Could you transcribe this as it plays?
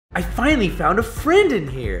I finally found a friend in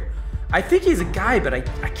here. I think he's a guy, but I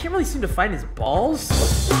can't really seem to find his balls.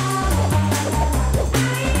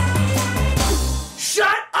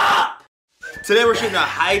 Shut up! Today we're shooting a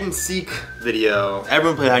hide and seek video.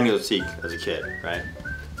 Everyone played hide and seek as a kid, right?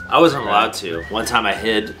 I wasn't allowed to. One time I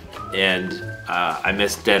hid and I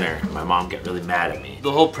missed dinner. My mom got really mad at me.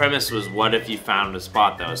 The whole premise was, what if you found a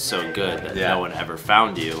spot that was so good that no one ever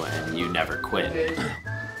found you and you never quit?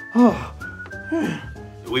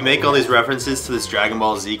 We make all these references to this Dragon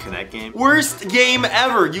Ball Z Connect game. Worst game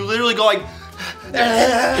ever. You literally go like.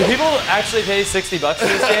 Do people actually pay $60 for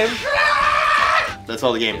this game? That's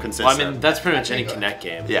all the game consists Well, I mean, of. that's pretty much any Connect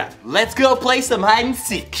game. Yeah. Let's go play some hide and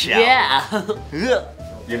seek, shall we? Yeah.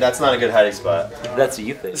 Yeah, that's not a good hiding spot. That's what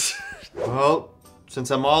you think. Well,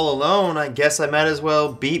 since I'm all alone, I guess I might as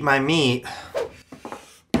well beat my meat.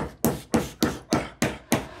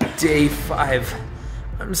 Day 5.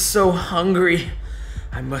 I'm so hungry.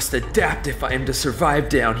 I must adapt if I am to survive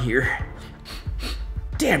down here.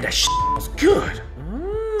 Damn, that smells good.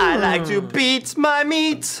 I like to beat my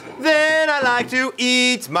meat, then I like to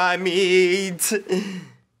eat my meat.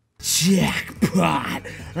 Jackpot.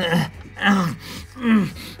 Huh.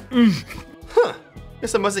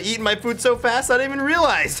 Guess I must have eaten my food so fast I didn't even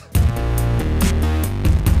realize.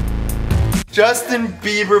 Justin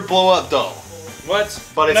Bieber blow up doll.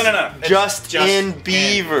 What? But it's no. Justin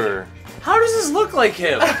Bieber. How does this look like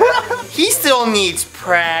him? He still needs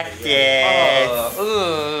practice.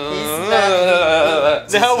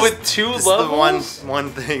 Now with two This levels? is the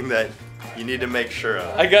one thing that you need to make sure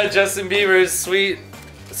of. I got Justin Bieber's sweet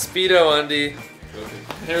Speedo undie.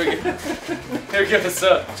 Here we go. Here we go.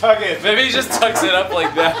 So, maybe he just tucks it up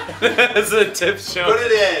like that as the tip's showing. Put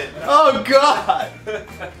it in. Oh God.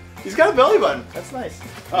 He's got a belly button. That's nice.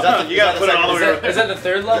 You gotta put it all the way. Is that the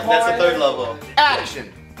third level? That's the third level.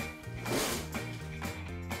 Action!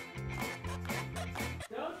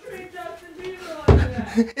 Don't treat Justin Bieber like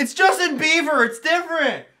that. It's Justin Bieber. It's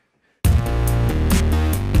different.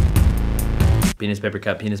 Penis paper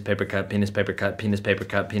cut, penis paper cut, penis paper cut, penis paper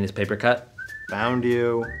cut, penis paper cut. Found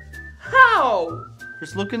you. How?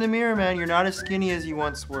 Just look in the mirror, man. You're not as skinny as you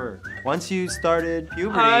once were. Once you started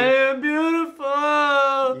puberty. I am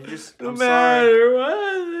beautiful. You just, No I'm matter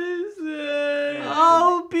what they say,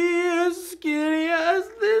 I'll be as skinny as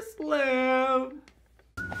this lamb.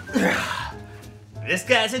 This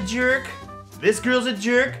guy's a jerk. This girl's a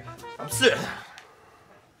jerk. I'm sick.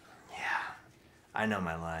 Yeah, I know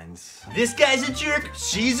my lines. This guy's a jerk.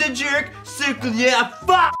 She's a jerk. Circle, yeah,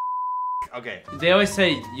 fuck. Okay. They always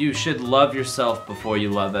say you should love yourself before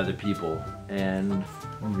you love other people. And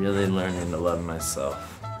I'm really learning to love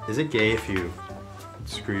myself. Is it gay if you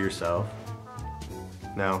screw yourself?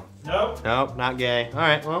 No. Nope. Nope, not gay. All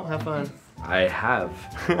right, well, have fun. I have.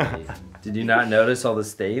 Did you not notice all the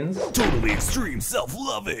stains? Totally extreme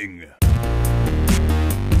self-loving.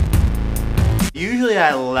 Usually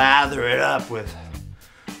I lather it up with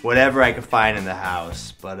whatever I can find in the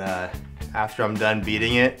house, but after I'm done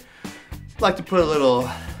beating it, I like to put a little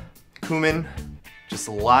cumin, just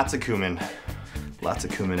lots of cumin. Lots of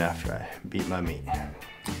cumin after I beat my meat.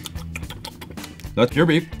 That's your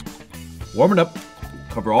beef. Warm it up.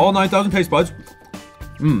 Cover all 9,000 taste buds.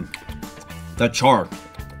 Mmm. That char.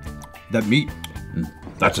 That meat.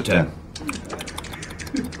 That's a 10.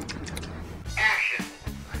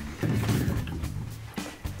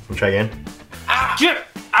 We'll try again. Get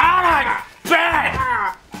out of bed!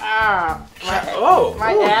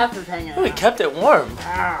 My ass is hanging We out. kept it warm.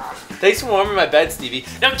 Thanks for warming my bed, Stevie.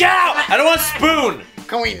 Now get out! I don't want a spoon!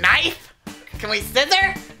 Can we knife? Can we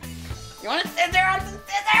scissor? You want a scissor on some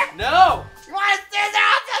scissor? No! You want a scissor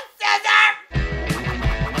on some scissor?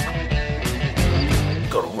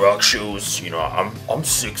 Got a rock shows, you know, I'm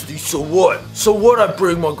 60, so what? So what? I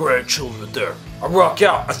bring my grandchildren there. I rock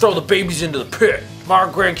out, I throw the babies into the pit. My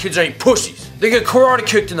grandkids ain't pussies. They get karate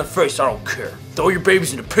kicked in the face, I don't care. Throw your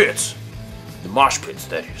babies into pits. The mosh pits,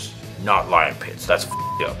 that is. Not lion pits, that's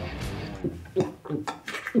f***ed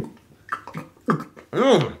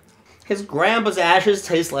up. His grandpa's ashes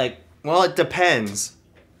taste like, well, it depends.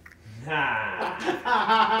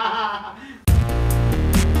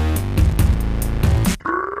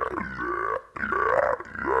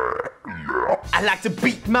 I like to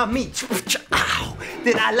beat my meat, ow.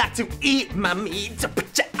 Then I like to eat my meat,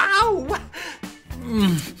 ow.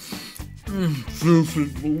 This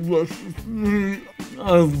is delicious meat.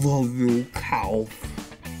 I love you, cow.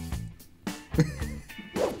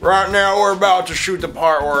 Right now we're about to shoot the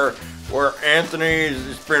part where Anthony,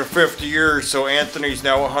 it's been 50 years, so Anthony's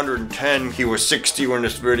now 110. He was 60 when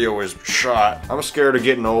this video was shot. I'm scared of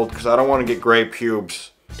getting old because I don't want to get gray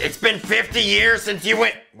pubes. It's been 50 years since you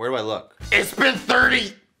went, Where do I look? It's been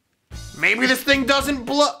 30. Maybe this thing doesn't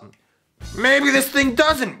blow. Maybe this thing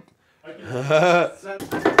doesn't. Yeah.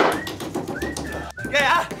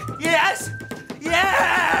 Yes.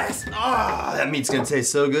 Yes. Oh, that meat's gonna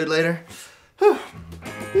taste so good later.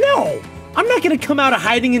 No, I'm not gonna come out of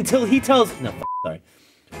hiding until he tells. No, sorry.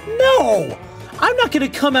 No, I'm not gonna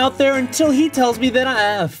come out there until he tells me that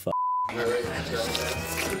I.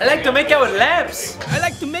 I like to make out with lamps. I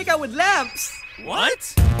like to make out with lamps.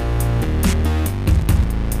 What?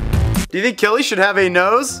 Do you think Kelly should have a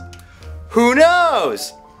nose? Who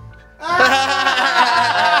knows?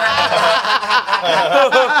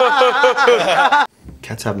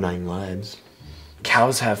 Cats have 9 lives.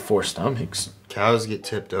 Cows have 4 stomachs. Cows get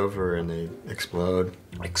tipped over and they explode.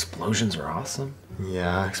 Explosions are awesome.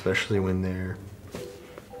 Yeah, especially when they're,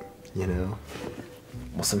 you know.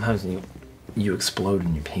 Well, sometimes you explode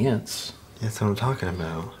in your pants. That's what I'm talking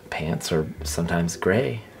about. Pants are sometimes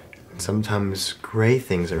gray. Sometimes gray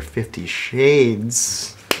things are 50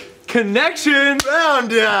 shades. Connection!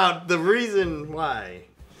 Found out the reason why.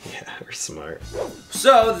 Yeah, we're smart.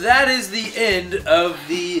 So that is the end of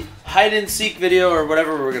the hide and seek video, or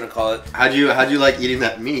whatever we're gonna call it. How'd you like eating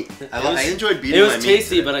that meat? I enjoyed beating it my was meat.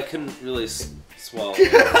 tasty, but I couldn't really swallow.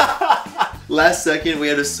 Last second, we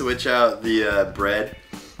had to switch out the bread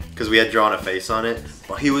because we had drawn a face on it.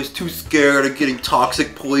 But he was too scared of getting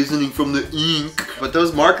toxic poisoning from the ink. But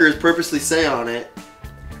those markers purposely say on it,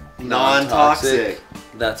 non-toxic.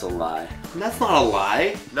 That's a lie. That's not a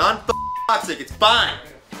lie. Non-toxic, it's fine.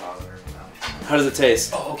 How does it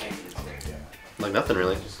taste? Oh, okay. Like nothing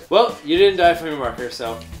really. Well, you didn't die from your marker,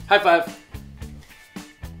 so high five.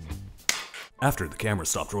 After the camera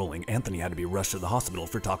stopped rolling, Anthony had to be rushed to the hospital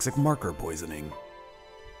for toxic marker poisoning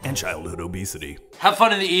and childhood obesity. Have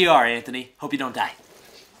fun in the ER, Anthony. Hope you don't die.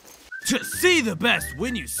 To see the best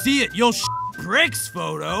when you see it, you'll bricks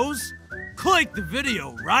photos. Click the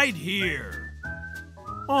video right here.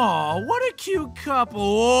 Aw, what a cute couple.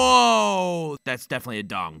 Whoa. That's definitely a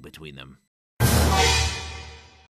dong between them.